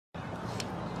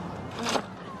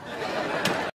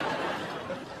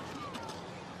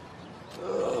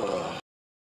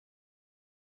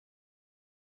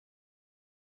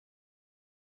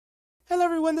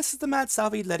everyone, this is the Mad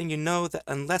Salvi letting you know that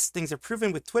unless things are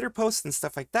proven with Twitter posts and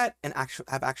stuff like that and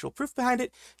have actual proof behind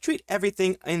it, treat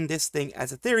everything in this thing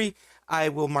as a theory. I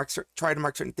will try to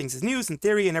mark certain things as news and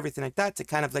theory and everything like that to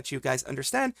kind of let you guys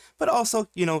understand, but also,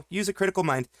 you know, use a critical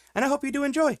mind. And I hope you do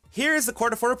enjoy. Here's the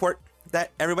quarter 4 report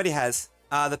that everybody has.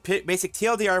 The basic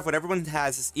TLDR of what everyone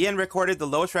has is EN recorded the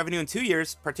lowest revenue in 2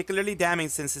 years, particularly damning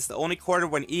since it's the only quarter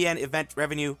when EN event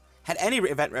revenue had any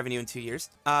event revenue in 2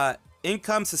 years.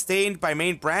 Income sustained by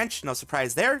main branch, no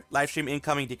surprise there. Livestream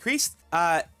incoming decreased.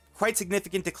 Quite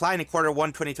significant decline in quarter 1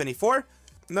 2024.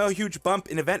 No huge bump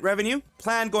in event revenue.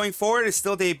 Plan going forward is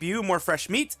still debut, more fresh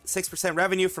meat. 6%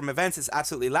 revenue from events is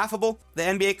absolutely laughable. The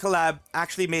NBA collab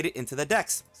actually made it into the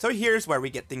decks. So here's where we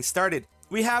get things started.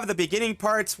 We have the beginning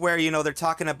parts where, you know, they're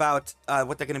talking about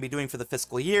what they're going to be doing for the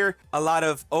fiscal year. A lot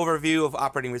of overview of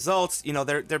operating results. You know,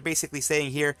 they're basically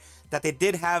saying here that they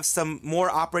did have some more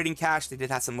operating cash. They did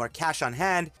have some more cash on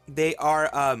hand. They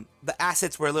are, the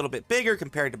assets were a little bit bigger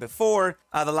compared to before.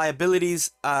 The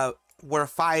liabilities were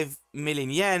 5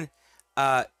 million yen.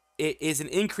 It is an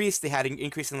increase. They had an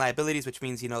increase in liabilities, which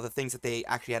means, you know, the things that they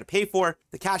actually had to pay for.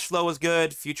 The cash flow was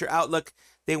good. Future outlook.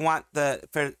 They want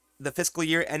for the fiscal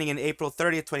year ending in April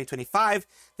 30th, 2025.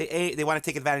 They want to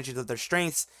take advantage of their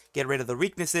strengths, get rid of the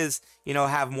weaknesses, you know,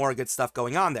 have more good stuff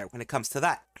going on there when it comes to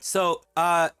that. So,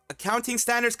 accounting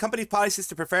standards, company policies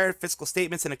to prepare fiscal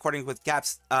statements in accordance with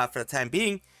GAAPs for the time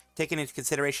being, taking into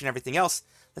consideration everything else.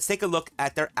 Let's take a look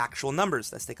at their actual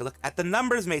numbers. Let's take a look at the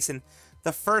numbers, Mason.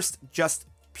 The first just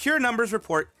pure numbers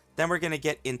report, then we're going to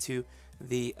get into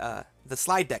the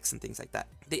slide decks and things like that.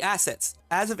 The assets.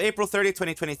 As of April 30th,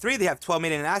 2023, they have 12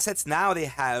 million in assets. Now they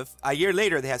have, a year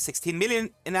later, they have 16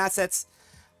 million in assets.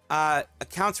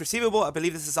 Accounts receivable, I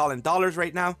believe this is all in dollars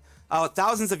right now.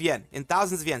 Thousands of yen, in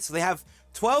thousands of yen. So they have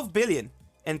 12 billion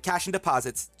in cash and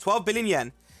deposits, 12 billion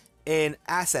yen in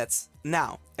assets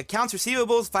now. Accounts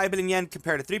receivables, 5 billion yen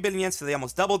compared to 3 billion yen, so they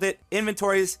almost doubled it.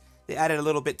 Inventories, they added a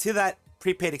little bit to that.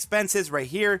 Prepaid expenses right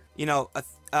here, you know,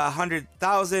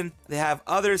 100,000. They have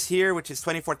others here, which is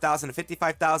 24,000 to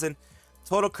 55,000.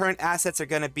 Total current assets are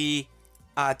going to be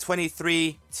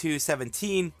 23 to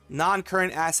 17.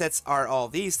 Non-current assets are all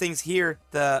these things here.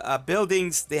 The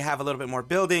buildings, they have a little bit more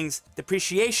buildings.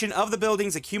 Depreciation of the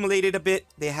buildings accumulated a bit.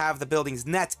 They have the buildings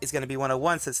net is going to be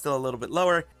 101, so it's still a little bit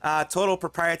lower. Total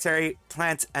proprietary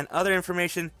plant and other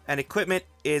information and equipment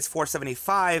is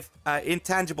 475.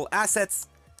 Intangible assets.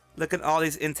 Look at all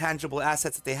these intangible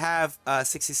assets that they have.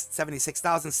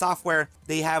 76,000 software.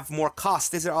 They have more costs.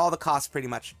 These are all the costs pretty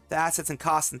much. The assets and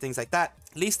costs and things like that.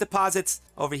 Lease deposits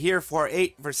over here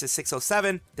 408 versus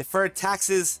 607. Deferred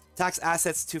taxes, tax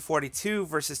assets 242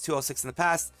 versus 206 in the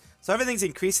past. So everything's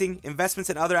increasing. Investments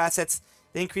in other assets,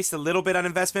 they increased a little bit on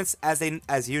investments,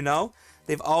 as you know.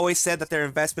 They've always said that their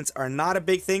investments are not a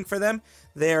big thing for them.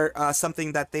 They're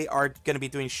something that they are going to be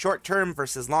doing short term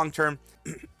versus long term.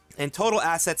 In total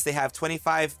assets, they have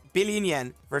 25 billion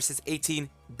yen versus 18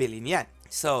 billion yen.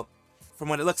 So, from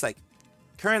what it looks like.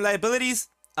 Current liabilities,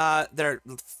 their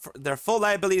full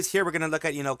liabilities here, we're going to look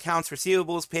at, you know, accounts,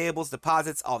 receivables, payables,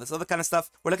 deposits, all this other kind of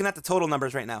stuff. We're looking at the total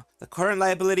numbers right now. The current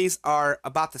liabilities are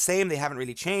about the same. They haven't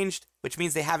really changed, which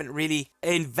means they haven't really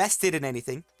invested in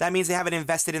anything. That means they haven't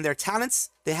invested in their talents.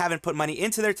 They haven't put money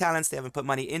into their talents. They haven't put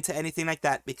money into anything like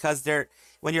that because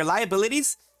when your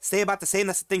liabilities stay about the same,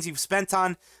 that's the things you've spent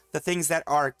on, the things that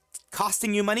are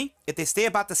costing you money. If they stay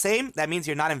about the same, that means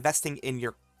you're not investing in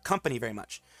your company very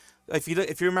much. If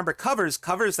you remember covers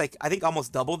like I think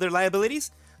almost doubled their liabilities,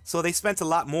 so they spent a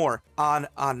lot more on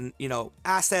you know,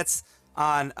 assets,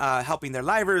 on helping their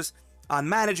livers, on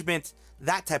management,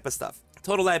 that type of stuff.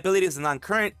 Total liabilities and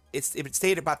non-current, it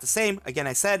stayed about the same. Again,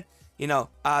 I said, you know,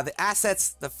 the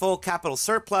assets, the full capital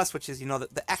surplus, which is, you know,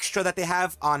 the extra that they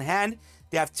have on hand.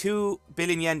 They have 2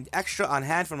 billion yen extra on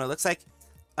hand from what it looks like.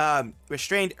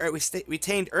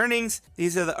 Retained earnings.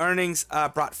 These are the earnings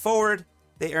brought forward.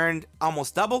 They earned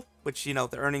almost double, which, you know,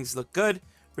 the earnings look good.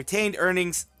 Retained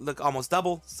earnings look almost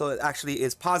double, so it actually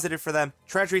is positive for them.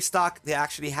 Treasury stock, they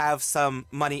actually have some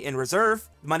money in reserve,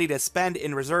 money to spend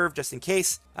in reserve just in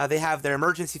case. They have their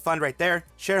emergency fund right there.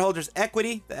 Shareholders'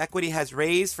 equity, the equity has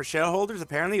raised for shareholders,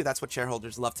 apparently. That's what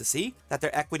shareholders love to see, that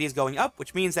their equity is going up,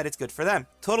 which means that it's good for them.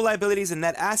 Total liabilities and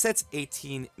net assets,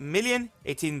 18 million,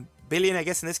 18 billion, I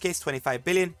guess in this case, 25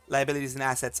 billion. Liabilities and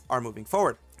assets are moving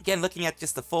forward. Again, looking at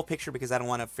just the full picture because I don't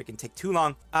want to freaking take too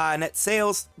long. Net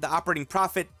sales, the operating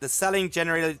profit, the selling,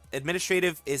 generated,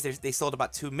 administrative is they sold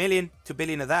about 2 billion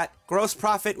of that. Gross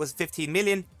profit was 15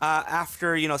 million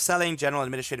after, you know, selling, general,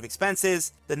 administrative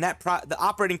expenses. The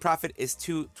operating profit is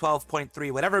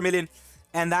 12.3 whatever million,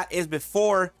 and that is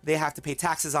before they have to pay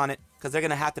taxes on it. because they're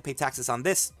going to have to pay taxes on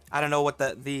this. I don't know what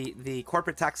the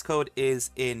corporate tax code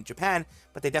is in Japan,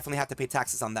 but they definitely have to pay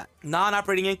taxes on that.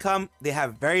 Non-operating income, they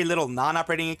have very little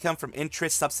non-operating income from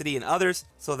interest, subsidy, and others,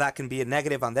 so that can be a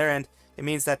negative on their end. It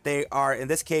means that they are, in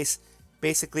this case,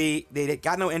 basically, they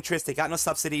got no interest, they got no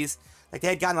subsidies. Like, they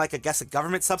had gotten, like, I guess, a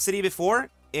government subsidy before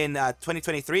in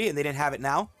 2023, and they didn't have it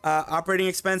now. Operating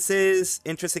expenses,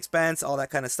 interest expense, all that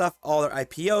kind of stuff, all their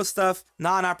IPO stuff.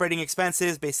 Non-operating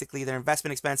expenses, basically their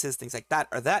investment expenses, things like that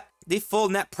are that. The full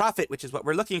net profit, which is what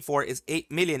we're looking for, is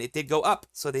 8 million. It did go up,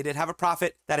 so they did have a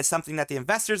profit. That is something that the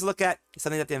investors look at,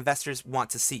 something that the investors want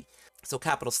to see. So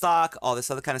capital stock, all this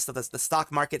other kind of stuff, that's the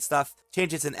stock market stuff.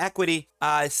 Changes in equity.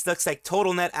 It looks like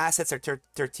total net assets are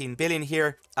 13 billion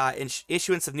here.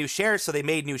 Issuance of new shares. So they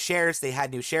made new shares. They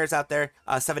had new shares out there.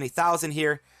 70,000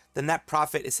 here. The net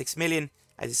profit is 6 million,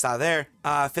 as you saw there.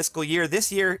 Fiscal year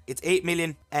this year, it's 8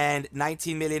 million and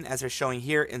 19 million, as they're showing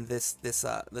here in this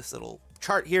little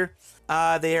chart here.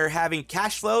 They are having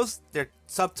cash flows. Their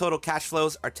subtotal cash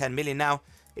flows are 10 million now.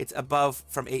 It's above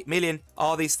from 8 million.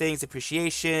 All these things,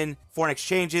 depreciation, foreign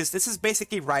exchanges. This is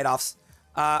basically write-offs.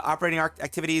 Operating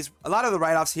activities. A lot of the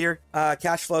write-offs here.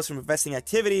 Cash flows from investing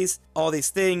activities. All these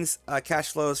things.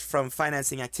 Cash flows from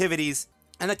financing activities.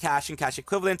 And the cash and cash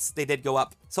equivalents, they did go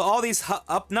up. So all these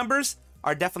up numbers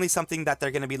are definitely something that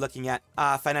they're going to be looking at.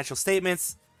 Financial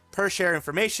statements. Per share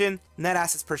information, net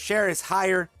assets per share is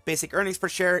higher, basic earnings per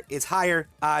share is higher,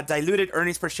 diluted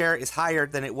earnings per share is higher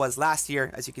than it was last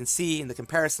year, as you can see in the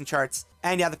comparison charts,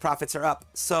 and yeah, the profits are up.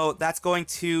 So that's going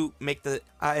to make the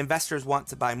investors want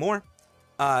to buy more.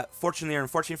 Fortunately or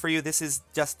unfortunately for you, this is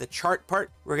just the chart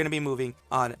part. We're going to be moving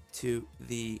on to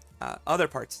the other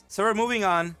parts. So we're moving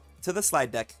on to the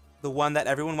slide deck, the one that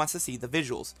everyone wants to see, the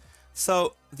visuals.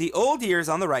 So the old years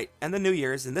on the right and the new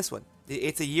years in this one.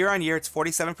 It's a year-on-year, it's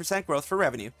 47% growth for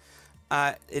revenue.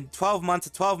 In 12 months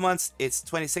to 12 months, it's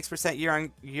 26%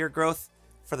 year-on-year growth.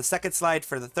 For the second slide,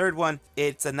 for the third one,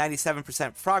 it's a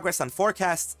 97% progress on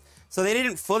forecasts. So they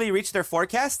didn't fully reach their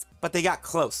forecast, but they got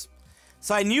close.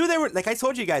 So I knew they were, like I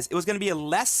told you guys, it was going to be a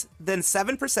less than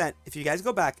 7%. If you guys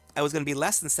go back, it was going to be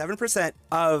less than 7%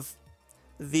 of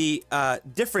the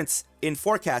difference in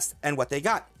forecast and what they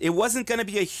got. It wasn't going to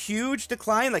be a huge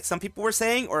decline like some people were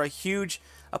saying, or a huge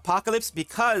apocalypse,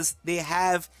 because they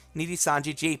have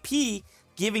Nijisanji JP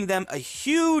giving them a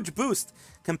huge boost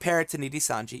compared to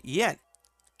Nijisanji EN.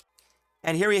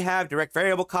 And here we have direct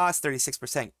variable costs,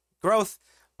 36% growth,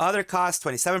 other costs,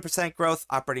 27% growth,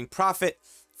 operating profit,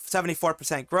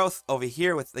 74% growth over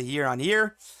here with the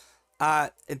year-on-year.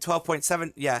 In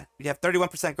 12.7, yeah, you have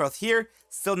 31% growth here,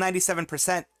 still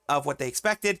 97% of what they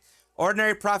expected.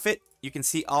 Ordinary profit, you can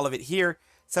see all of it here,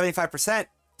 75%,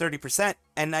 30%,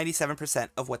 and 97%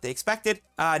 of what they expected.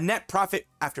 Net profit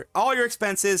after all your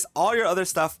expenses, all your other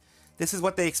stuff, this is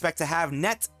what they expect to have.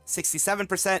 Net,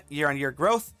 67% year-on-year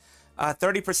growth,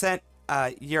 30%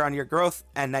 year-on-year growth,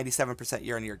 and 97%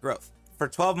 year-on-year growth. For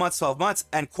 12 months,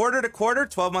 and quarter to quarter,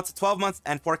 12 months to 12 months,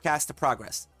 and forecast to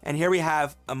progress. And here we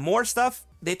have more stuff.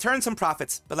 They turned some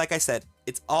profits, but like I said,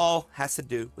 it's all has to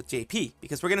do with JP,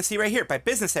 because we're going to see right here by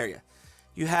business area.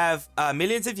 You have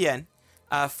millions of yen,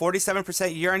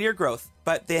 47% year-on-year growth,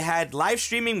 but they had live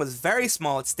streaming was very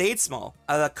small. It stayed small.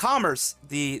 The commerce,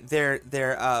 their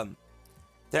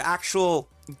actual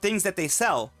things that they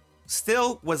sell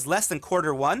still was less than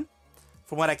quarter one,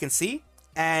 from what I can see.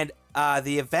 And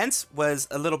the events was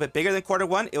a little bit bigger than quarter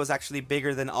one. It was actually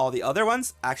bigger than all the other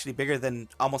ones, actually bigger than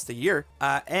almost a year.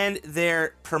 And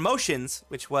their promotions,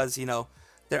 which was, you know,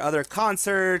 their other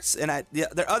concerts and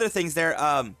their other things,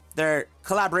 their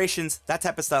collaborations, that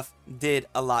type of stuff, did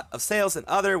a lot of sales, and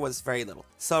other was very little.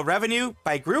 So revenue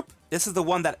by group, this is the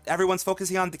one that everyone's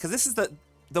focusing on, because this is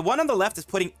the one on the left is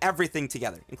putting everything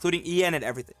together, including EN and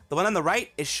everything. The one on the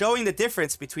right is showing the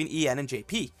difference between EN and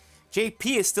JP.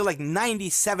 JP is still like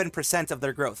 97% of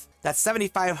their growth. That's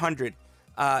 7,500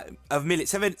 of million,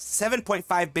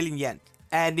 7.5 billion yen.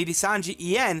 And Nijisanji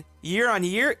EN, year on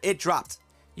year, it dropped.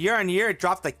 Year on year, it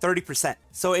dropped like 30%.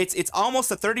 So it's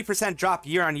almost a 30% drop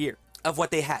year on year of what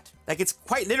they had. Like, it's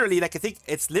quite literally, like, I think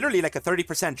it's literally like a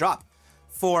 30% drop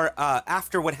for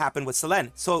after what happened with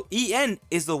Selen. So EN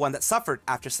is the one that suffered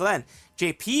after Selen.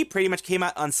 JP pretty much came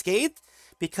out unscathed,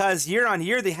 because year on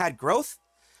year they had growth.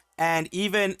 And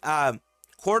even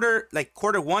quarter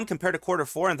one compared to quarter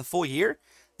four in the full year,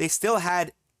 they still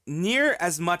had near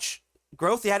as much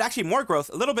growth. They had actually more growth,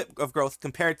 a little bit of growth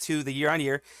compared to the year on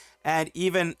year. And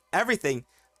even everything,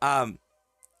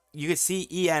 you can see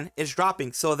EN is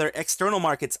dropping. So their external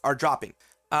markets are dropping.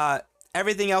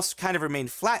 Everything else kind of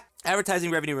remained flat. Advertising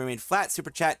revenue remained flat.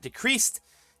 Super chat decreased.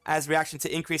 as reaction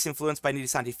to increased influence by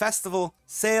Nijisanji Festival.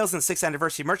 Sales and 6th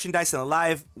anniversary merchandise and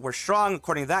Hololive were strong,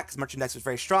 according to that, because merchandise was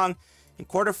very strong. In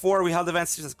Q4, we held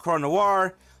events such as Kuro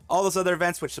Noir, all those other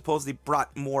events which supposedly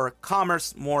brought more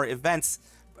commerce, more events,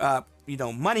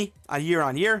 money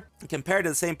on year. And compared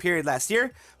to the same period last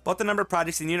year, both the number of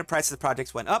projects and unit prices of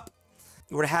projects went up.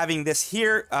 We're having this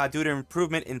here due to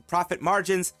improvement in profit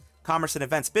margins, commerce and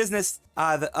events business.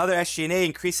 The other SG&A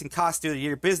increasing costs due to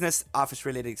year business,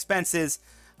 office-related expenses,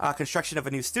 construction of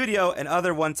a new studio, and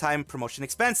other one-time promotion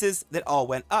expenses that all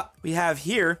went up. We have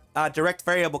here direct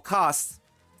variable costs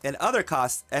and other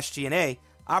costs, SG&A,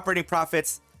 operating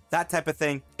profits, that type of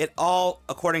thing. It all,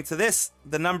 according to this,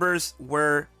 the numbers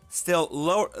were still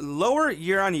lower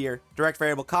year on year. Direct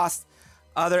variable costs,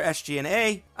 other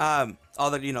SG&A,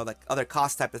 other like other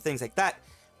cost type of things like that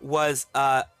was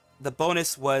the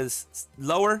bonus was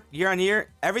lower year on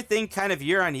year. Everything kind of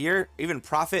year on year, even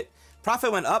profit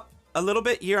went up a little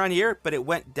bit year on year, but it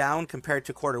went down compared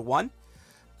to Q1.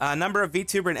 Number of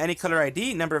VTuber in any color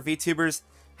ID, number of VTubers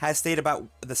has stayed about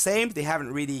the same. They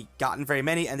haven't really gotten very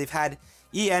many, and they've had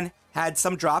EN had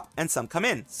some drop and some come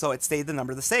in, so it stayed the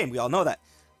number the same. We all know that.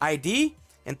 ID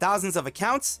and thousands of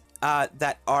accounts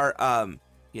that are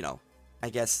I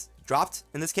guess dropped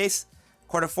in this case.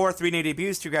 Q4, 3 new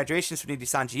debuts, 2 graduations from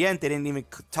Nijisanji EN. They didn't even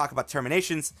talk about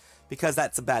terminations because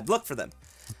that's a bad look for them.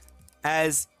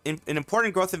 As an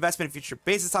important growth investment in future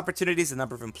business opportunities, the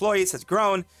number of employees has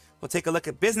grown. We'll take a look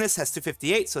at business, has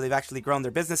 258, so they've actually grown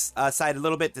their business side a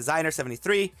little bit. Designer,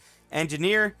 73.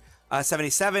 Engineer,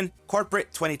 77.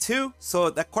 Corporate, 22. So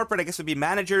that corporate, I guess, would be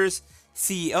managers,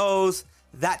 CEOs,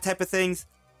 that type of things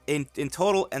in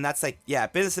total. And that's like, yeah,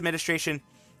 business administration,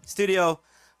 studio.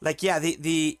 Like, yeah,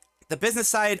 the business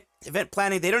side, event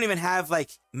planning, they don't even have like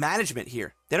management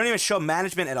here. They don't even show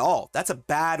management at all. That's a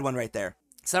bad one right there.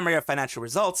 Summary of financial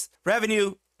results.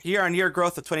 Revenue, year-on-year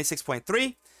growth of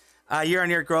 26.3%.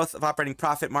 Year-on-year growth of operating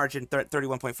profit margin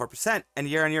 31.4%. And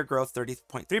year-on-year growth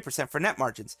 30.3% for net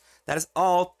margins. That is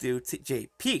all due to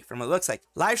JP from what it looks like.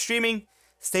 Live streaming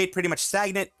stayed pretty much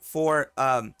stagnant for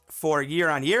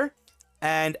year-on-year.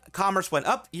 And commerce went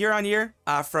up year-on-year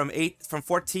from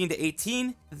 14 to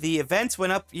 18. The events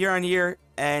went up year-on-year,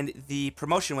 and the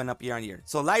promotion went up year-on-year.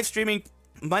 So live streaming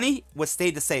money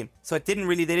stayed the same. So they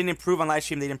didn't improve on live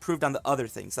stream. They improved on the other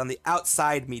things, on the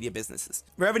outside media businesses.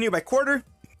 Revenue by quarter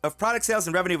of product sales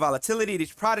and revenue volatility.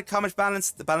 Each product commerce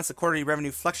balance, the balance of quarterly revenue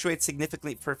fluctuates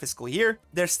significantly per fiscal year.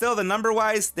 They're still the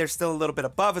number-wise, they're still a little bit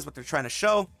above is what they're trying to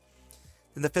show.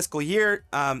 In the fiscal year,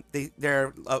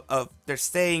 they're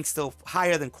staying still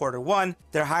higher than Q1.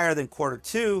 They're higher than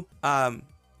Q2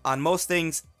 on most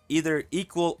things, either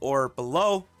equal or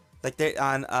below. Like they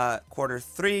on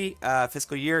Q3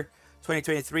 fiscal year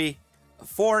 2023.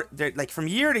 They're like from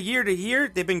year to year to year,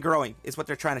 they've been growing is what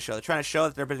they're trying to show. They're trying to show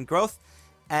that there's been growth,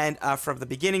 and from the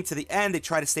beginning to the end, they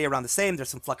try to stay around the same. There's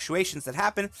some fluctuations that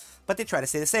happen, but they try to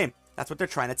stay the same. That's what they're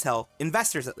trying to tell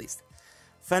investors, at least.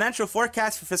 Financial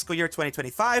forecast for fiscal year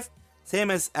 2025, same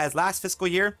as last fiscal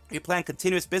year. We plan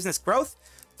continuous business growth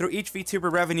through each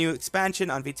VTuber revenue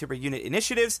expansion on VTuber unit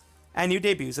initiatives and new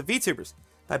debuts of VTubers.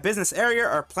 By business area,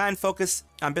 our plan focus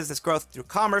on business growth through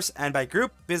commerce, and by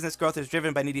group, business growth is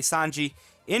driven by Nijisanji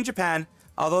in Japan,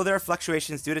 although there are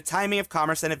fluctuations due to timing of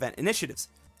commerce and event initiatives.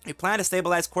 We plan to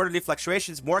stabilize quarterly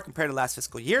fluctuations more compared to last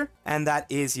fiscal year, and that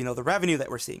is, the revenue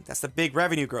that we're seeing. That's the big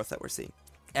revenue growth that we're seeing.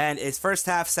 And it's first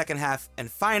half, second half, and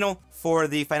final for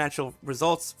the financial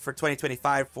results for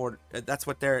 2025. That's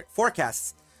what their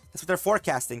forecasts. That's what they're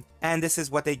forecasting. And this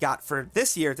is what they got for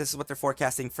this year. This is what they're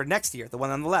forecasting for next year, the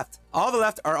one on the left. All the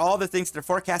left are all the things they're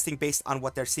forecasting based on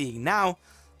what they're seeing now.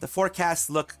 The forecasts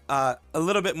look a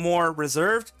little bit more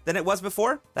reserved than it was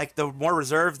before. Like the more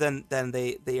reserved than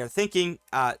they are thinking.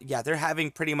 Yeah, they're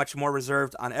having pretty much more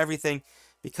reserved on everything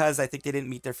because I think they didn't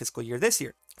meet their fiscal year this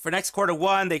year. For next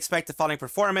Q1, they expect the following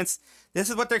performance. This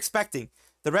is what they're expecting.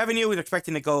 The revenue, we're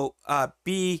expecting to go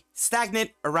be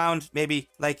stagnant around maybe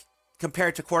like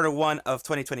compared to Q1 of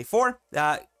 2024.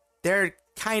 They're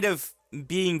kind of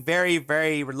being very,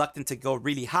 very reluctant to go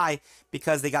really high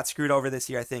because they got screwed over this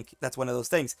year. I think that's one of those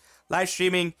things. Live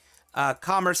streaming,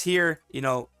 commerce here,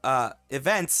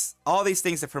 events, all these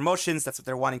things, the promotions, that's what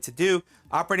they're wanting to do.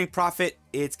 Operating profit,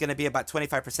 it's going to be about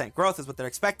 25% growth is what they're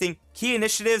expecting. Key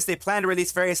initiatives, they plan to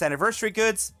release various anniversary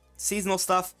goods, seasonal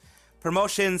stuff,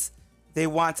 promotions. They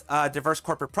want diverse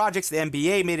corporate projects. The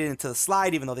NBA made it into the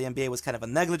slide, even though the NBA was kind of a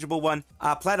negligible one.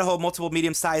 Plan to hold multiple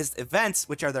medium-sized events,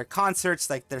 which are their concerts,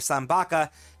 like their Sambaka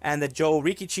and the Joe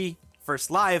Rikichi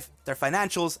First Live. Their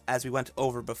financials, as we went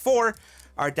over before,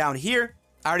 are down here.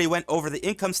 I already went over the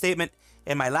income statement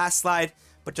in my last slide,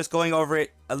 but just going over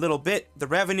it a little bit, the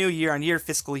revenue year on year,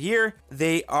 fiscal year,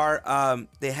 they had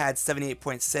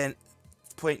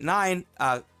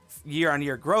 78.9 year on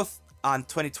year growth on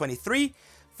 2023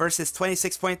 versus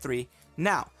 26.3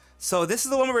 now. So this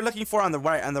is the one we're looking for on the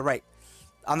right.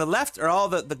 On the left are all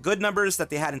the good numbers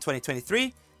that they had in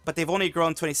 2023, but they've only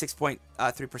grown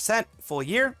 26.3% full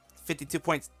year,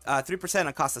 52.3%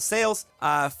 on cost of sales,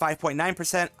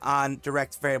 5.9% on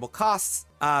direct variable costs,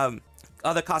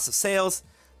 other costs of sales.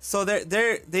 So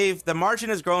the margin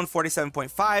has grown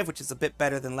 47.5, which is a bit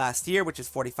better than last year, which is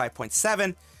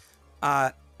 45.7.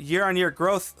 Year-on-year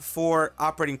growth for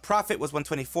operating profit was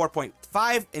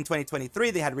 124.5 in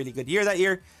 2023. They had a really good year that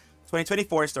year.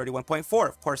 2024 is 31.4,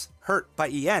 of course, hurt by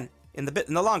EN in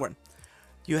the long run.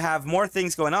 You have more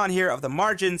things going on here of the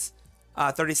margins,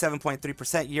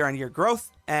 37.3% year-on-year growth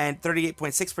and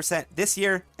 38.6% this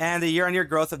year. And the year-on-year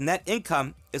growth of net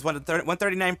income is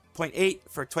 139.8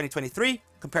 for 2023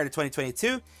 compared to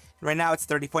 2022. Right now it's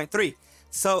 30.3.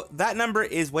 So that number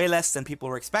is way less than people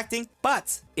were expecting,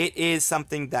 but it is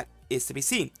something that is to be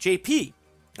seen. JP,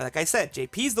 like I said,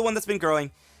 JP is the one that's been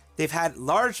growing. They've had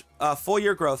large full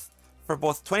year growth for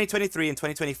both 2023 and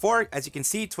 2024. As you can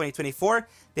see, 2024,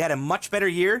 they had a much better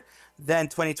year than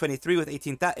 2023 with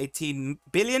 18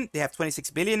 billion. They have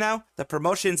 26 billion now. The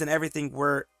promotions and everything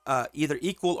were either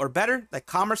equal or better. Like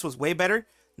commerce was way better,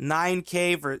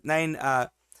 9k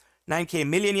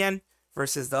million yen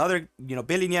versus the other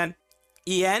billion yen.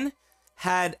 EN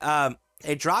had a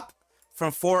drop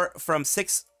from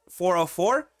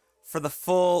 6,404 for the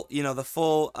full,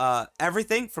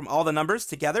 everything from all the numbers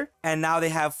together. And now they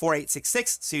have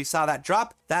 4,866. So you saw that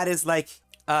drop. That is like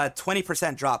a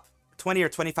 20% drop, 20 or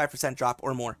 25% drop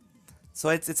or more. So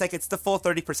it's the full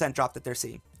 30% drop that they're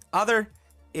seeing. Other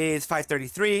is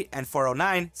 533 and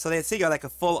 409. So they see like a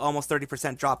full almost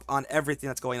 30% drop on everything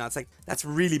that's going on. It's like, that's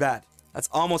really bad. That's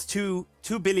almost 2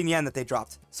 billion yen that they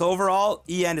dropped. So overall,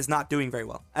 EN is not doing very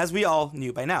well, as we all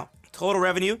knew by now. Total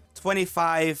revenue,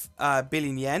 25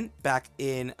 billion yen back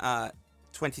in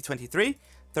 2023,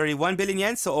 31 billion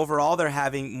yen. So overall, they're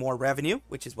having more revenue,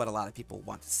 which is what a lot of people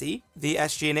want to see. The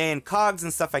SG&A and COGS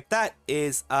and stuff like that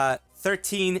is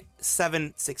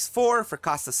 13,764 for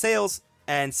cost of sales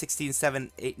and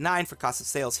 16,789 for cost of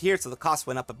sales here. So the cost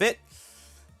went up a bit.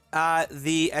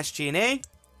 The SG&A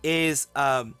is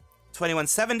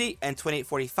 2170 and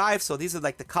 2845. So these are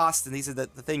like the costs, and these are the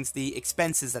things, the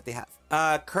expenses that they have.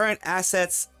 Current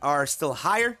assets are still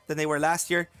higher than they were last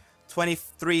year.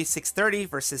 23,630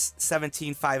 versus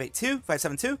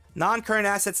 17,572. Non-current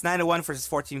assets 901 versus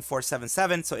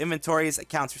 14,477. So inventories,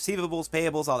 accounts receivables,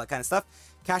 payables, all that kind of stuff.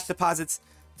 Cash deposits.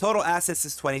 Total assets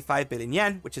is 25 billion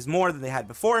yen, which is more than they had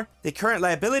before. The current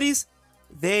liabilities,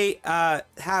 they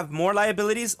have more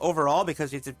liabilities overall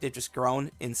because they've just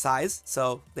grown in size.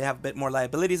 So they have a bit more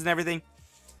liabilities and everything.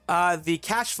 The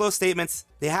cash flow statements,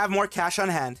 they have more cash on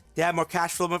hand. They have more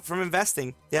cash flow from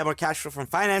investing. They have more cash flow from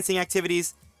financing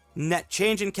activities. Net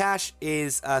change in cash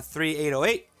is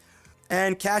 3,808.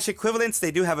 And cash equivalents,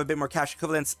 they do have a bit more cash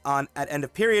equivalents at end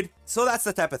of period. So that's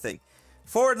the type of thing.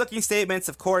 Forward-looking statements,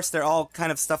 of course, they're all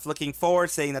kind of stuff looking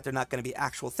forward, saying that they're not going to be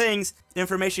actual things. The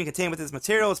information contained within this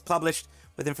material is published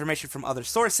with information from other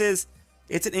sources.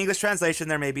 It's an English translation.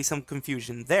 There may be some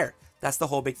confusion there. That's the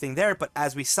whole big thing there. But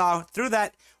as we saw through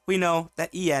that, we know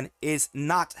that EN is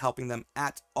not helping them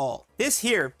at all. This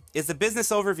here is the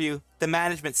business overview, the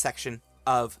management section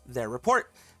of their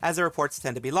report. As the reports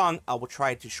tend to be long, I will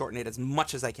try to shorten it as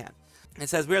much as I can. It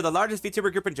says, we are the largest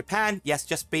VTuber group in Japan. Yes,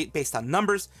 just based on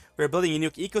numbers. We're building a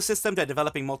unique ecosystem by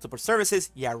developing multiple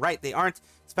services. Yeah, right, they aren't.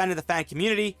 Expanding the fan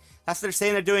community. That's what they're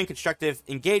saying they're doing. Constructive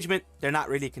engagement. They're not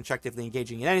really constructively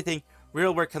engaging in anything.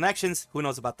 Real world connections. Who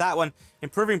knows about that one?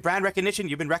 Improving brand recognition.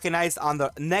 You've been recognized on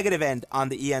the negative end on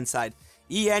the EN side.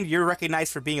 EN, you're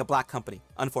recognized for being a black company,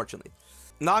 unfortunately.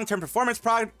 Long-term performance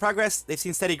progress. They've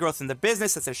seen steady growth in the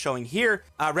business, as they're showing here.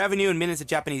 Revenue in millions of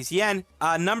Japanese yen.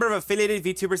 Number of affiliated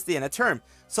VTubers at the end of term.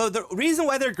 So the reason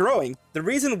why they're growing, the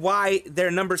reason why their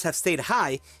numbers have stayed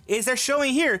high, is they're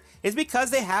showing here is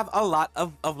because they have a lot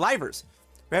of livers.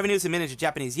 Revenues in millions of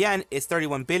Japanese yen is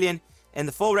 31 billion, and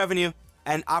the full revenue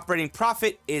and operating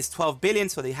profit is 12 billion,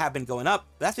 so they have been going up.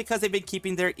 That's because they've been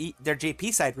keeping their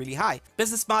JP side really high.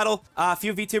 Business model, a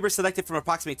few VTubers selected from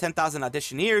approximately 10,000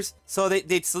 auditioneers, so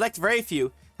they select very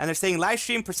few, and they're saying live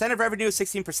stream percent of revenue is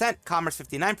 16%, commerce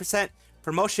 59%,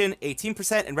 promotion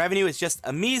 18%, and revenue is just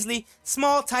a measly,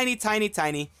 small, tiny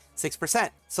 6%.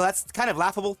 So that's kind of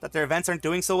laughable that their events aren't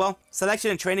doing so well.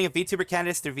 Selection and training of VTuber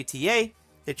candidates through VTA.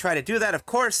 They try to do that, of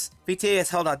course. VTA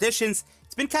has held auditions.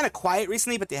 It's been kind of quiet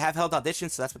recently, but they have held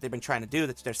auditions, so that's what they've been trying to do.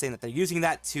 They're saying that they're using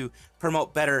that to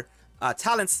promote better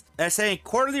talents. They're saying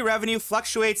quarterly revenue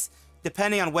fluctuates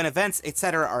depending on when events,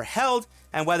 etc. are held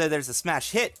and whether there's a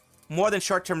smash hit. More than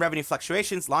short-term revenue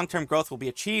fluctuations, long-term growth will be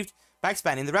achieved by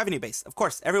expanding the revenue base. Of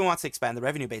course, everyone wants to expand the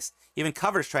revenue base. Even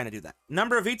Cover's trying to do that.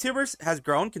 Number of VTubers has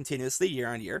grown continuously year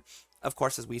on year. Of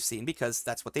course, as we've seen, because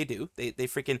that's what they do. They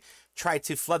freaking try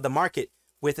to flood the market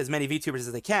with as many VTubers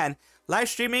as they can. Live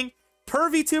streaming per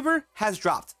VTuber has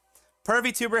dropped. Per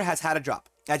VTuber has had a drop,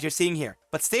 as you're seeing here.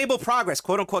 But stable progress,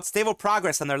 quote unquote, stable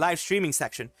progress on their live streaming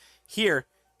section here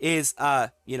is,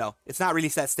 you know, it's not really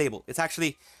that stable. It's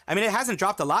actually, I mean, it hasn't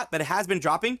dropped a lot, but it has been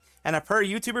dropping. And a per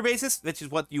YouTuber basis, which is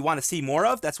what you want to see more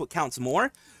of, that's what counts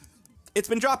more, it's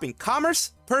been dropping.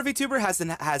 Commerce per VTuber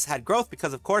has had growth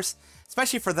because, of course,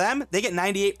 especially for them, they get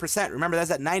 98%. Remember, that's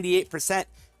at 98%.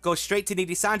 Goes straight to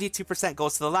Nijisanji, 2%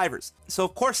 goes to the livers. So,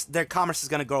 of course, their commerce is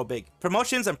going to grow big.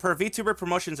 Promotions and per VTuber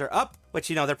promotions are up,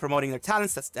 which, you know, they're promoting their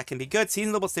talents. That can be good.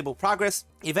 Seasonable, stable progress.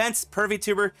 Events per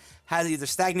VTuber has either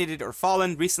stagnated or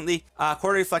fallen recently.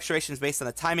 Quarterly fluctuations based on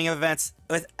the timing of events.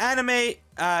 With anime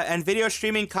and video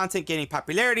streaming content gaining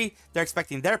popularity, they're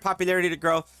expecting their popularity to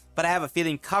grow. But I have a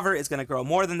feeling Cover is going to grow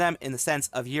more than them in the sense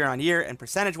of year on year and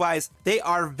percentage wise. They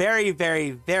are very,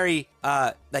 very, very,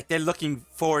 like they're looking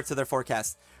forward to their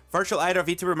forecast. Virtual idol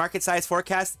VTuber market size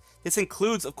forecast. This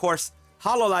includes, of course,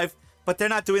 Hololive, but they're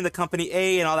not doing the company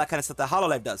A and all that kind of stuff that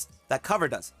Hololive does, that Cover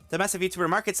does. Domestic VTuber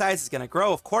market size is going to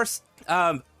grow, of course.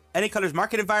 Any Color's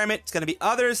market environment, it's going to be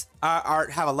others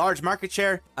have a large market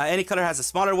share. Any Color has a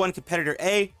smaller one, competitor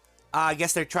A. I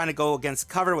guess they're trying to go against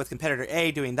Cover with competitor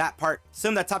A doing that part.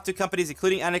 Assume that top two companies,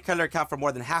 including Anycolor, account for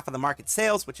more than half of the market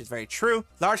sales, which is very true.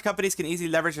 Large companies can easily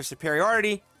leverage their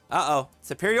superiority.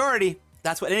 Superiority.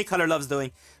 That's what Anycolor loves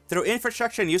doing. Through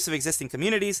infrastructure and use of existing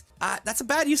communities. That's a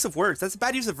bad use of words. That's a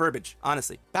bad use of verbiage,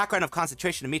 honestly. Background of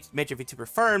concentration of major VTuber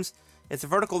firms. It's a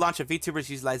vertical launch of VTubers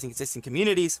utilizing existing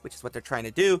communities, which is what they're trying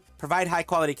to do. Provide high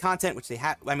quality content, which they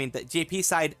have. I mean, the JP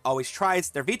side always tries.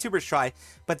 Their VTubers try,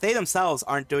 but they themselves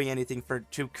aren't doing anything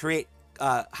to create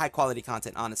high quality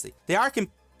content, honestly. They are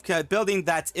building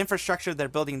that infrastructure. They're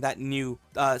building that new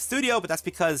studio, but that's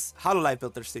because Hololive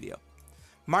built their studio.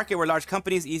 Market where large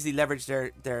companies easily leverage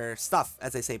their stuff,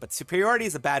 as they say, but superiority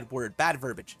is a bad word, bad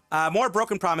verbiage. More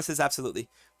broken promises, absolutely.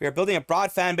 We are building a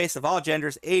broad fan base of all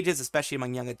genders, ages, especially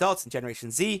among young adults and Generation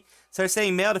Z. So they're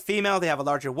saying male to female, they have a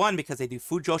larger one because they do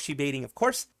fujoshi baiting, of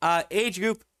course. Age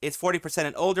group is 40%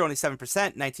 and older, only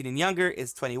 7%. 19 and younger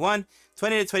is 21.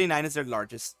 20 to 29 is their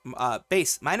largest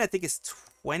base. Mine, I think, is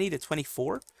 20 to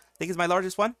 24. I think is my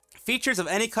largest one. Features of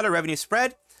any color revenue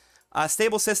spread.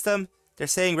 Stable system. They're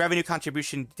saying revenue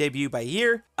contribution debut by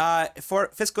year.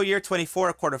 For fiscal year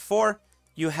 24, quarter 4,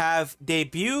 you have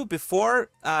debut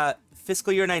before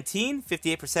fiscal year 19,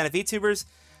 58% of VTubers.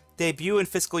 Debut in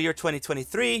fiscal year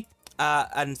 2023.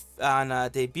 On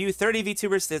debut, 30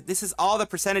 VTubers. This is all the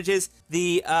percentages.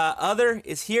 The other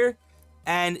is here.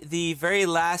 And the very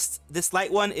last, this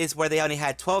light one, is where they only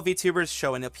had 12 VTubers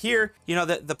showing up here. You know,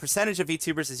 the percentage of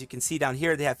VTubers, as you can see down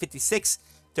here, they have 56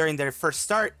 during their first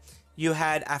start. You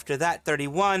had, after that,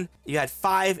 31. You had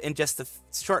 5 in just a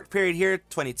short period here,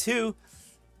 22,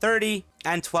 30,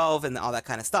 and 12, and all that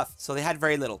kind of stuff. So they had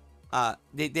very little.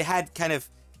 They had kind of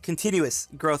continuous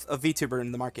growth of VTuber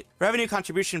in the market. Revenue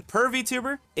contribution per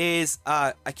VTuber is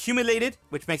accumulated,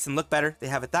 which makes them look better. They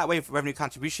have it that way. Revenue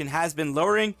contribution has been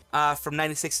lowering from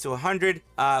 96 to 100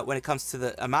 when it comes to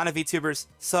the amount of VTubers.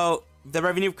 So the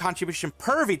revenue contribution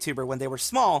per VTuber when they were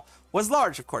small was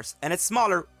large, of course, and it's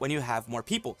smaller when you have more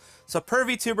people. So per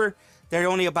VTuber, they're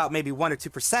only about maybe 1 or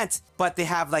 2%, but they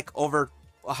have like over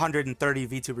 130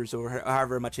 VTubers, or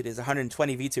however much it is,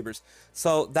 120 VTubers.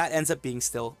 So that ends up being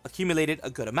still accumulated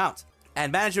a good amount.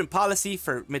 And management policy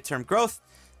for midterm growth.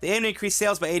 They aim to increase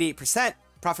sales by 88%,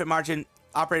 profit margin,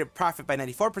 operating profit by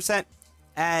 94%,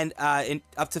 and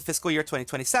up to fiscal year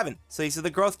 2027. So these are the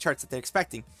growth charts that they're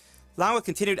expecting. Along with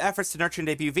continued efforts to nurture and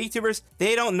debut VTubers,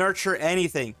 they don't nurture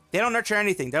anything. They don't nurture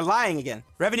anything. They're lying again.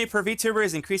 Revenue per VTuber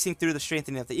is increasing through the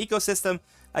strengthening of the ecosystem.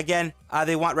 Again,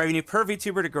 they want revenue per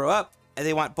VTuber to grow up. And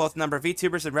they want both number of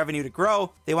VTubers and revenue to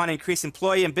grow. They want to increase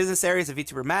employee and business areas of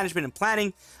VTuber management and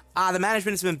planning. The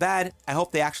management has been bad. I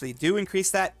hope they actually do increase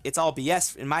that. It's all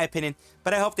BS in my opinion,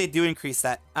 but I hope they do increase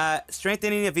that.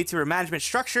 Strengthening of VTuber management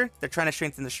structure. They're trying to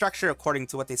strengthen the structure according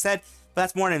to what they said, but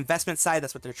that's more an investment side.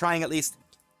 That's what they're trying at least.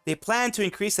 They plan to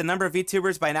increase the number of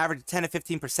VTubers by an average of 10 to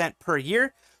 15% per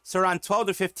year. So around 12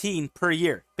 to 15 per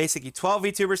year. Basically 12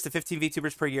 VTubers to 15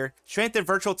 VTubers per year. Strengthen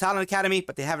Virtual Talent Academy,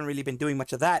 but they haven't really been doing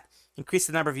much of that. Increase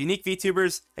the number of unique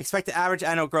VTubers. Expect the average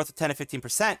annual growth of 10 to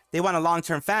 15%. They want a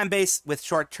long-term fan base with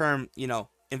short-term, you know,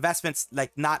 investments,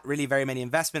 like not really very many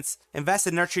investments. Invest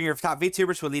in nurturing your top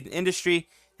VTubers who will lead an industry.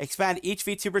 expand each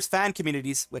VTuber's fan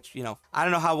communities, which, you know, I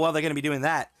don't know how well they're going to be doing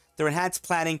that. Through enhanced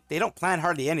planning, they don't plan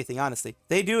hardly anything, honestly.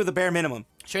 They do the bare minimum.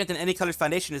 Strengthen any color's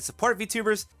foundation to support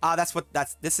VTubers.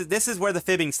 This is where the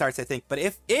fibbing starts, I think. But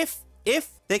if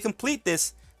they complete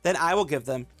this, then I will give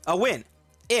them a win.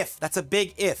 That's a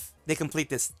big if they complete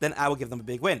this, then I will give them a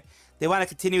big win. They want to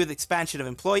continue with the expansion of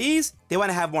employees. They want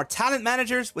to have more talent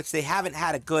managers, which they haven't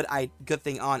had a good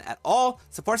thing on at all.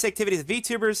 Supports the activities of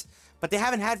VTubers, but they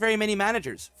haven't had very many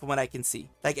managers from what I can see.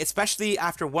 Like, especially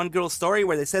after One Girl's Story,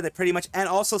 where they said that pretty much, and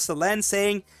also Selen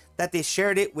saying that they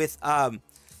shared it with,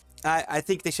 I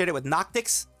think they shared it with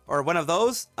Noctix, or one of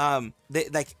those.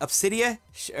 Like Obsidia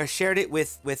shared it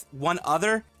with one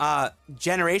other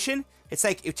generation. It's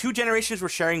like if 2 generations were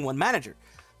sharing one manager.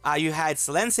 You had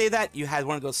Selen say that. You had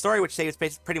One Girl's Story, which say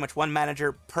it's pretty much one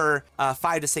manager per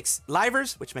 5 to 6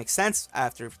 livers, which makes sense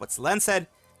after what Selen said.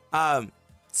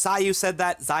 Sayu said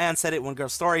that. Zion said it. One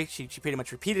Girl's Story. She pretty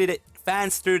much repeated it.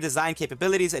 Fans through design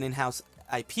capabilities and in-house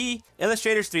IP.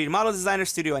 Illustrators, 3D model designers,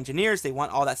 studio engineers. They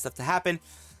want all that stuff to happen.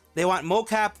 They want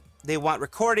mocap. They want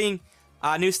recording.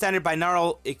 New standard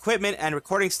binaural equipment and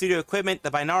recording studio equipment.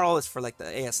 The binaural is for like the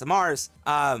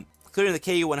ASMRs. Including the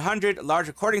KU100, large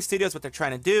recording studios, what they're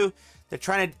trying to do. They're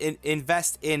trying to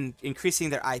invest in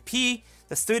increasing their IP.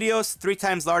 The studio's 3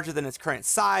 times larger than its current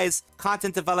size.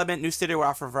 Content development, new studio will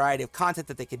offer a variety of content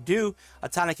that they could do. A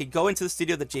talent could go into the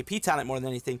studio, the JP talent more than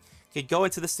anything, could go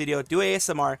into the studio, do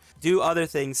ASMR, do other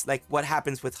things like what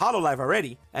happens with Hololive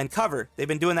already, and cover. They've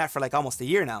been doing that for like almost a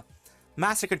year now.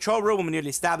 Master control room will be newly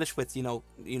established with, you know,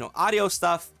 audio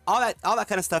stuff. All that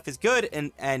kind of stuff is good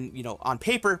and you know, on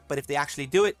paper, but if they actually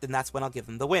do it, then that's when I'll give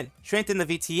them the win. Strengthen the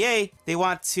VTA. They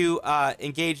want to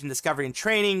engage in discovery and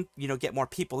training, you know, get more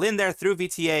people in there through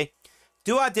VTA.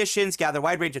 Do auditions, gather a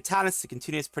wide range of talents to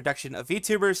continuous production of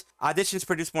VTubers. Auditions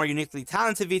produce more uniquely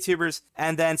talented VTubers,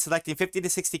 and then selecting 50 to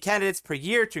 60 candidates per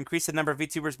year to increase the number of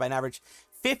VTubers by an average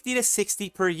 50 to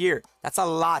 60 per year. That's a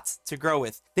lot to grow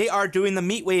with. They are doing the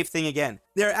meat wave thing again.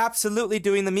 They're absolutely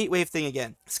doing the meat wave thing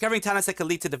again. Discovering talents that could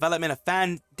lead to development of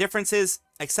fan differences.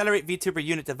 Accelerate VTuber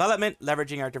unit development,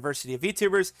 leveraging our diversity of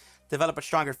VTubers. Develop a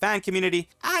stronger fan community.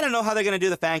 I don't know how they're going to do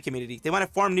the fan community. They want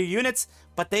to form new units,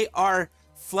 but they are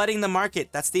flooding the market.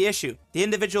 That's the issue. The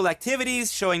individual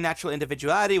activities, showing natural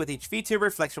individuality with each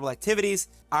VTuber, flexible activities,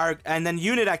 and then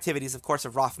unit activities, of course,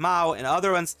 of Roth Mao and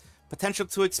other ones. Potential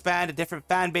to expand a different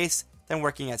fan base than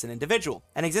working as an individual.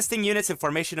 And existing units and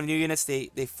formation of new units, they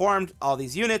formed all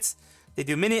these units. They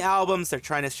do mini albums. They're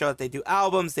trying to show that they do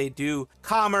albums. They do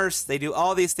commerce. They do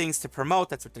all these things to promote.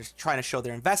 That's what they're trying to show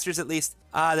their investors, at least.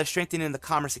 They're strengthening the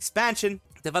commerce expansion.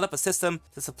 Develop a system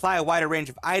to supply a wider range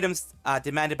of items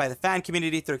demanded by the fan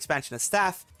community through expansion of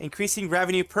staff, increasing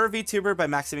revenue per VTuber by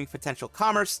maximizing potential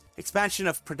commerce, expansion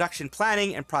of production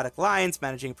planning and product lines,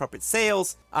 managing appropriate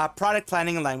sales, product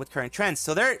planning in line with current trends.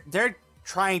 So they're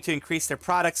trying to increase their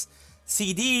products,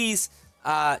 CDs,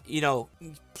 you know,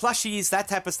 plushies, that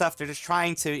type of stuff. They're just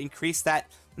trying to increase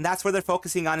that. And that's where they're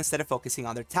focusing on instead of focusing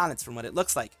on their talents from what it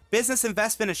looks like. Business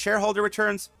investment and shareholder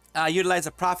returns. Utilize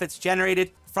the profits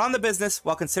generated from the business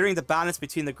while considering the balance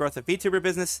between the growth of VTuber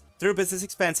business through business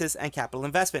expenses and capital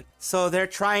investment. So they're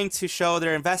trying to show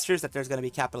their investors that there's going to be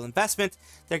capital investment.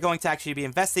 They're going to actually be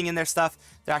investing in their stuff.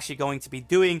 They're actually going to be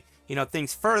doing, you know,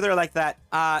 things further like that.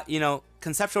 You know,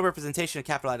 conceptual representation of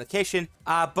capital allocation.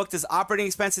 Booked as operating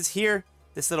expenses here.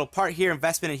 This little part here,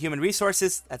 investment in human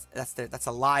resources. That's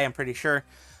a lie, I'm pretty sure.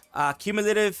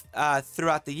 Cumulative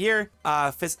throughout the year,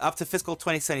 up to fiscal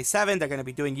 2077, they're going to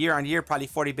be doing year on year, probably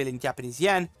 40 billion Japanese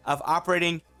yen of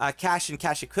operating cash and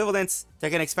cash equivalents. They're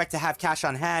going to expect to have cash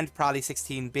on hand, probably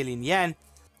 16 billion yen.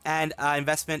 And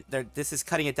investment, this is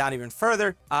cutting it down even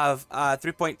further, of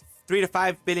 3.3 to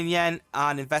 5 billion yen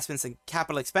on investments in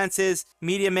capital expenses,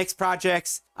 media mix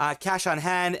projects, cash on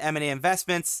hand, M&A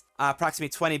investments, approximately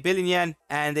 20 billion yen,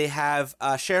 and they have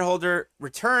shareholder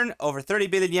return over 30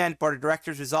 billion yen. Board of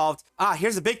directors resolved.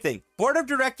 Here's a big thing. Board of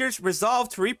directors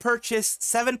resolved to repurchase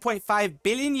 7.5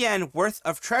 billion yen worth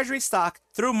of treasury stock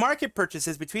through market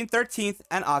purchases between 13th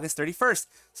and August 31st.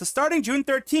 So starting June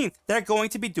 13th, they're going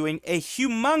to be doing a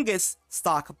humongous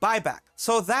stock buyback.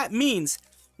 So that means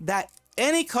that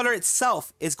any color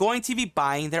itself is going to be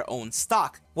buying their own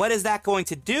stock. What is that going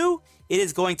to do? It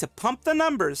is going to pump the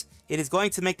numbers. It is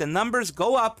going to make the numbers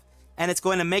go up, and it's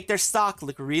going to make their stock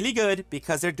look really good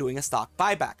because they're doing a stock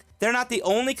buyback. They're not the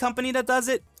only company that does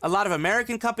it. A lot of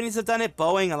American companies have done it.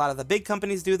 Boeing, a lot of the big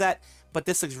companies do that. But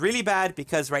this looks really bad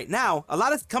because right now, a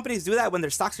lot of companies do that when their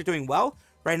stocks are doing well.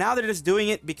 Right now, they're just doing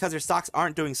it because their stocks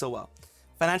aren't doing so well.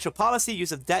 Financial policy,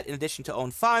 use of debt in addition to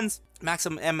own funds.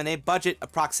 Maximum M&A budget,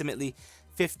 approximately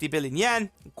 50 billion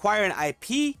yen. Acquire an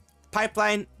IP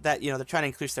pipeline that, they're trying to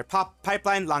increase their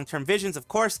pipeline, long-term visions, of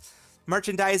course,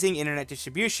 merchandising, internet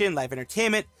distribution, live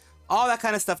entertainment, all that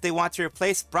kind of stuff. They want to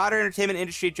replace broader entertainment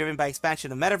industry driven by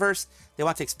expansion of metaverse. They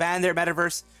want to expand their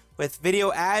metaverse with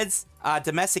video ads,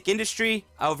 domestic industry,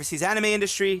 overseas anime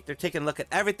industry. They're taking a look at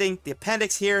everything. The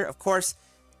appendix here, of course,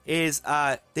 is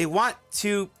they want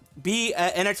to be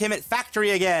an entertainment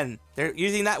factory again. They're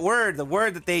using that word, the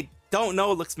word that they don't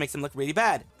know makes them look really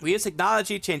bad. We use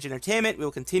technology, change entertainment. We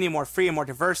will continue more free and more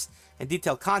diverse and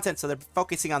detailed content. So they're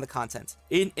focusing on the content.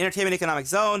 In entertainment economic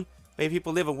zone, way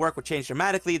people live and work will change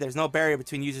dramatically. There's no barrier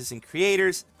between users and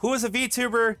creators. Who is a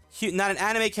VTuber? Not an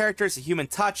anime character, it's a human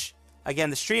touch. Again,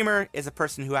 the streamer is a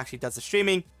person who actually does the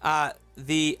streaming.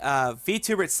 The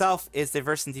VTuber itself is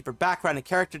diverse and deeper background and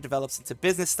character, develops into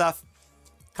business stuff.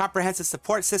 Comprehensive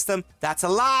support system. That's a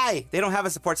lie. They don't have a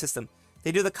support system.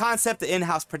 They do the concept, the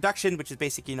in-house production, which is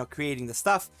basically, creating the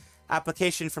stuff.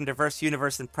 Application from diverse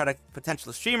universe and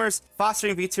potential streamers.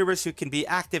 Fostering VTubers who can be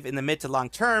active in the mid to long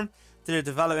term through the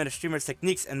development of streamers'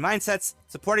 techniques and mindsets.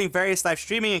 Supporting various live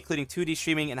streaming, including 2D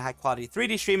streaming and high-quality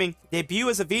 3D streaming. Debut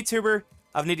as a VTuber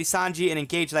of Nijisanji and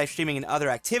engage live streaming and other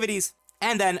activities.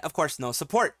 And then, of course, no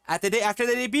support. After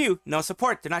the debut, no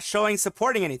support. They're not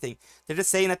supporting anything. They're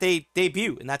just saying that they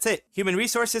debut, and that's it. Human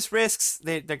resources risks,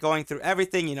 they're going through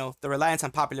everything. The reliance on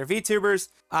popular VTubers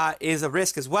is a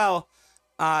risk as well.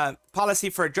 Policy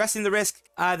for addressing the risk.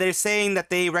 They're saying that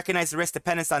they recognize the risk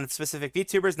dependence on specific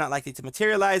VTubers not likely to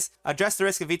materialize. Address the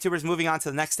risk of VTubers moving on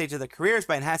to the next stage of their careers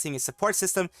by enhancing its support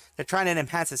system. They're trying to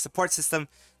enhance the support system.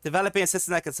 Developing a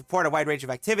system that can support a wide range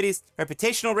of activities.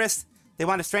 Reputational risk. They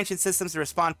want to strengthen systems to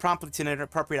respond promptly to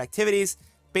inappropriate activities.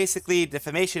 Basically,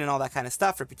 defamation and all that kind of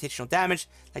stuff. Reputational damage,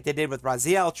 like they did with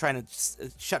Raziel, trying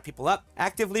to shut people up.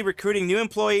 Actively recruiting new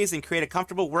employees and create a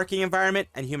comfortable working environment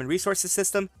and human resources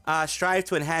system. Strive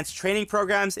to enhance training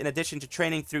programs in addition to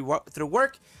training through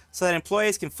work so that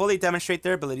employees can fully demonstrate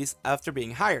their abilities after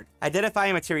being hired.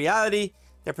 Identifying materiality.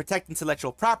 They're protecting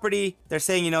intellectual property. They're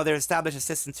saying, they're established a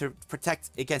system to protect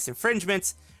against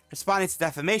infringements. Responding to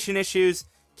defamation issues.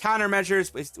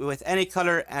 Countermeasures with any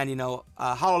color and,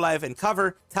 Hololive and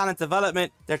cover. Talent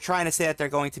development. They're trying to say that they're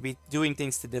going to be doing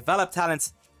things to develop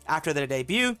talents after their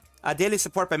debut. Daily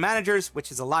support by managers,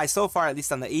 which is a lie so far, at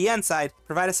least on the EN side.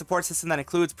 Provide a support system that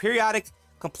includes periodic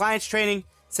compliance training,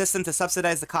 system to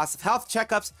subsidize the cost of health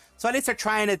checkups. So at least they're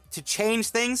trying to change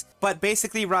things. But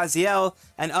basically, Raziel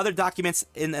and other documents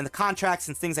in the contracts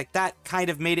and things like that kind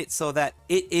of made it so that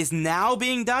it is now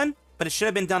being done, but it should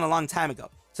have been done a long time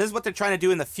ago. So this is what they're trying to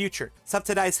do in the future.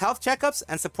 Subsidize health checkups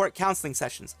and support counseling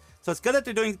sessions. So it's good that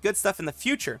they're doing good stuff in the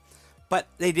future, but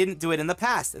they didn't do it in the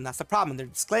past, and that's the problem. Their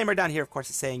disclaimer down here, of course,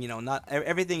 is saying, not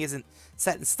everything isn't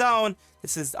set in stone.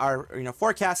 This is our,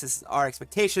 forecast. This is our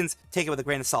expectations. Take it with a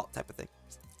grain of salt type of thing.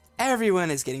 Everyone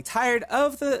is getting tired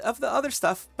of the other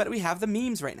stuff, but we have the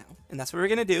memes right now, and that's what we're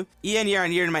going to do. EN year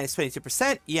on year minus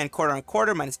 22%. EN quarter on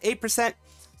quarter minus 8%.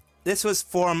 This was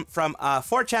from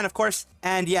 4chan, of course.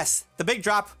 And yes, the big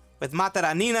drop with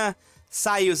Mataranina,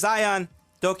 Sayu Zion,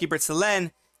 Doki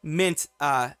Selen, Mint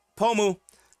Pomu,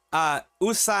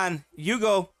 Usan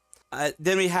Yugo.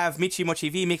 Then we have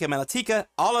Michimochievee, Mika, Melatika.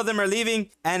 All of them are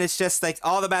leaving, and it's just like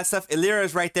all the bad stuff. Illyria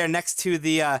is right there next to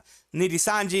the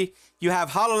Nijisanji. You have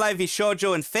Hololive,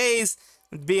 vshojo, and FaZe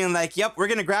being like, yep, we're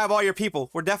going to grab all your people.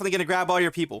 We're definitely going to grab all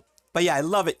your people. But yeah, I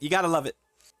love it. You got to love it.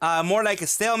 More like a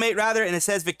stalemate, rather, and it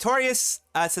says victorious.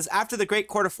 It says after the Great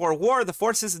Quarter 4 War, the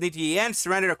forces of Niji EN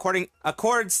surrendered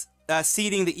accords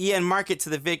ceding the EN market to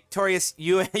the victorious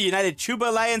United Chuba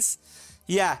Alliance.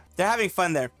 Yeah, they're having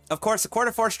fun there. Of course, the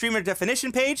Quarter 4 streamer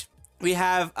definition page. We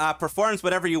have performs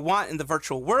whatever you want in the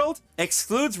virtual world.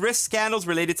 Excludes risk scandals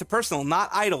related to personal,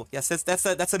 not idle. Yes,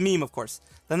 that's a meme, of course.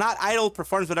 The not idle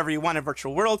performs whatever you want in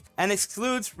virtual world and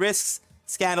excludes risks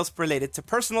scandals related to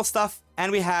personal stuff.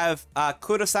 And we have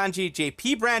Kurosanji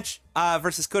JP branch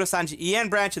versus Kurosanji EN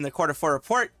branch in the Quarter 4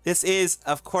 report. This is,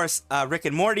 of course, Rick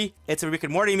and Morty. It's a Rick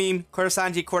and Morty meme.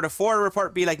 Kurosanji Quarter 4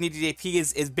 report be like Niji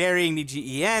JP is burying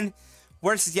Niji EN.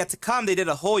 Worse is yet to come. They did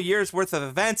a whole year's worth of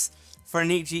events for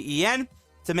Niji EN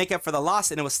to make up for the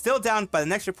loss, and it was still down. By the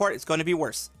next report, it's going to be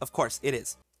worse. Of course, it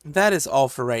is. That is all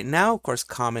for right now. Of course,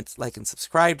 comment, like, and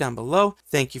subscribe down below.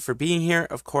 Thank you for being here.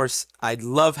 Of course, I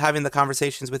love having the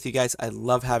conversations with you guys. I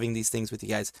love having these things with you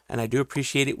guys, and I do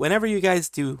appreciate it whenever you guys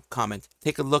do comment.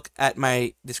 Take a look at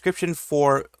my description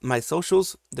for my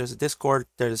socials. There's a Discord,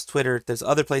 there's Twitter, there's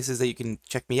other places that you can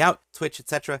check me out, Twitch,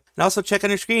 etc. And also check on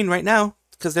your screen right now,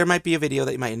 because there might be a video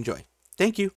that you might enjoy. Thank you.